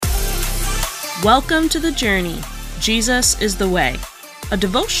Welcome to The Journey, Jesus is the Way, a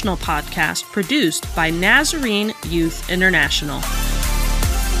devotional podcast produced by Nazarene Youth International.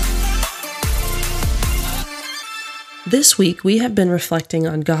 This week, we have been reflecting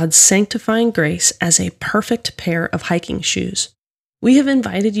on God's sanctifying grace as a perfect pair of hiking shoes. We have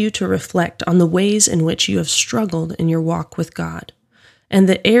invited you to reflect on the ways in which you have struggled in your walk with God, and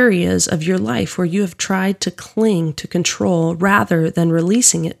the areas of your life where you have tried to cling to control rather than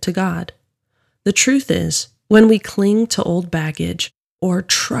releasing it to God. The truth is, when we cling to old baggage or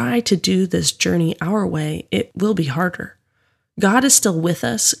try to do this journey our way, it will be harder. God is still with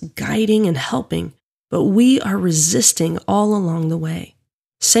us, guiding and helping, but we are resisting all along the way.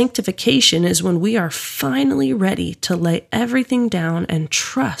 Sanctification is when we are finally ready to lay everything down and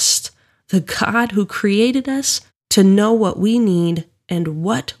trust the God who created us to know what we need and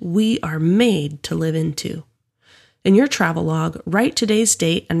what we are made to live into. In your travel log, write today's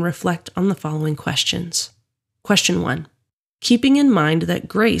date and reflect on the following questions. Question 1. Keeping in mind that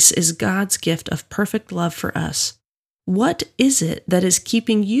grace is God's gift of perfect love for us, what is it that is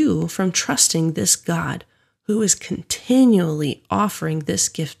keeping you from trusting this God who is continually offering this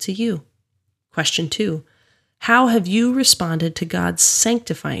gift to you? Question 2. How have you responded to God's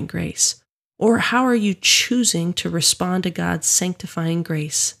sanctifying grace? Or how are you choosing to respond to God's sanctifying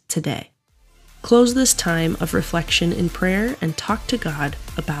grace today? Close this time of reflection in prayer and talk to God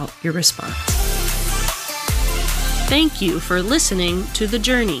about your response. Thank you for listening to The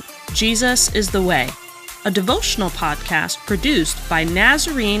Journey, Jesus is the Way, a devotional podcast produced by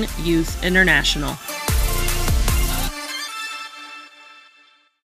Nazarene Youth International.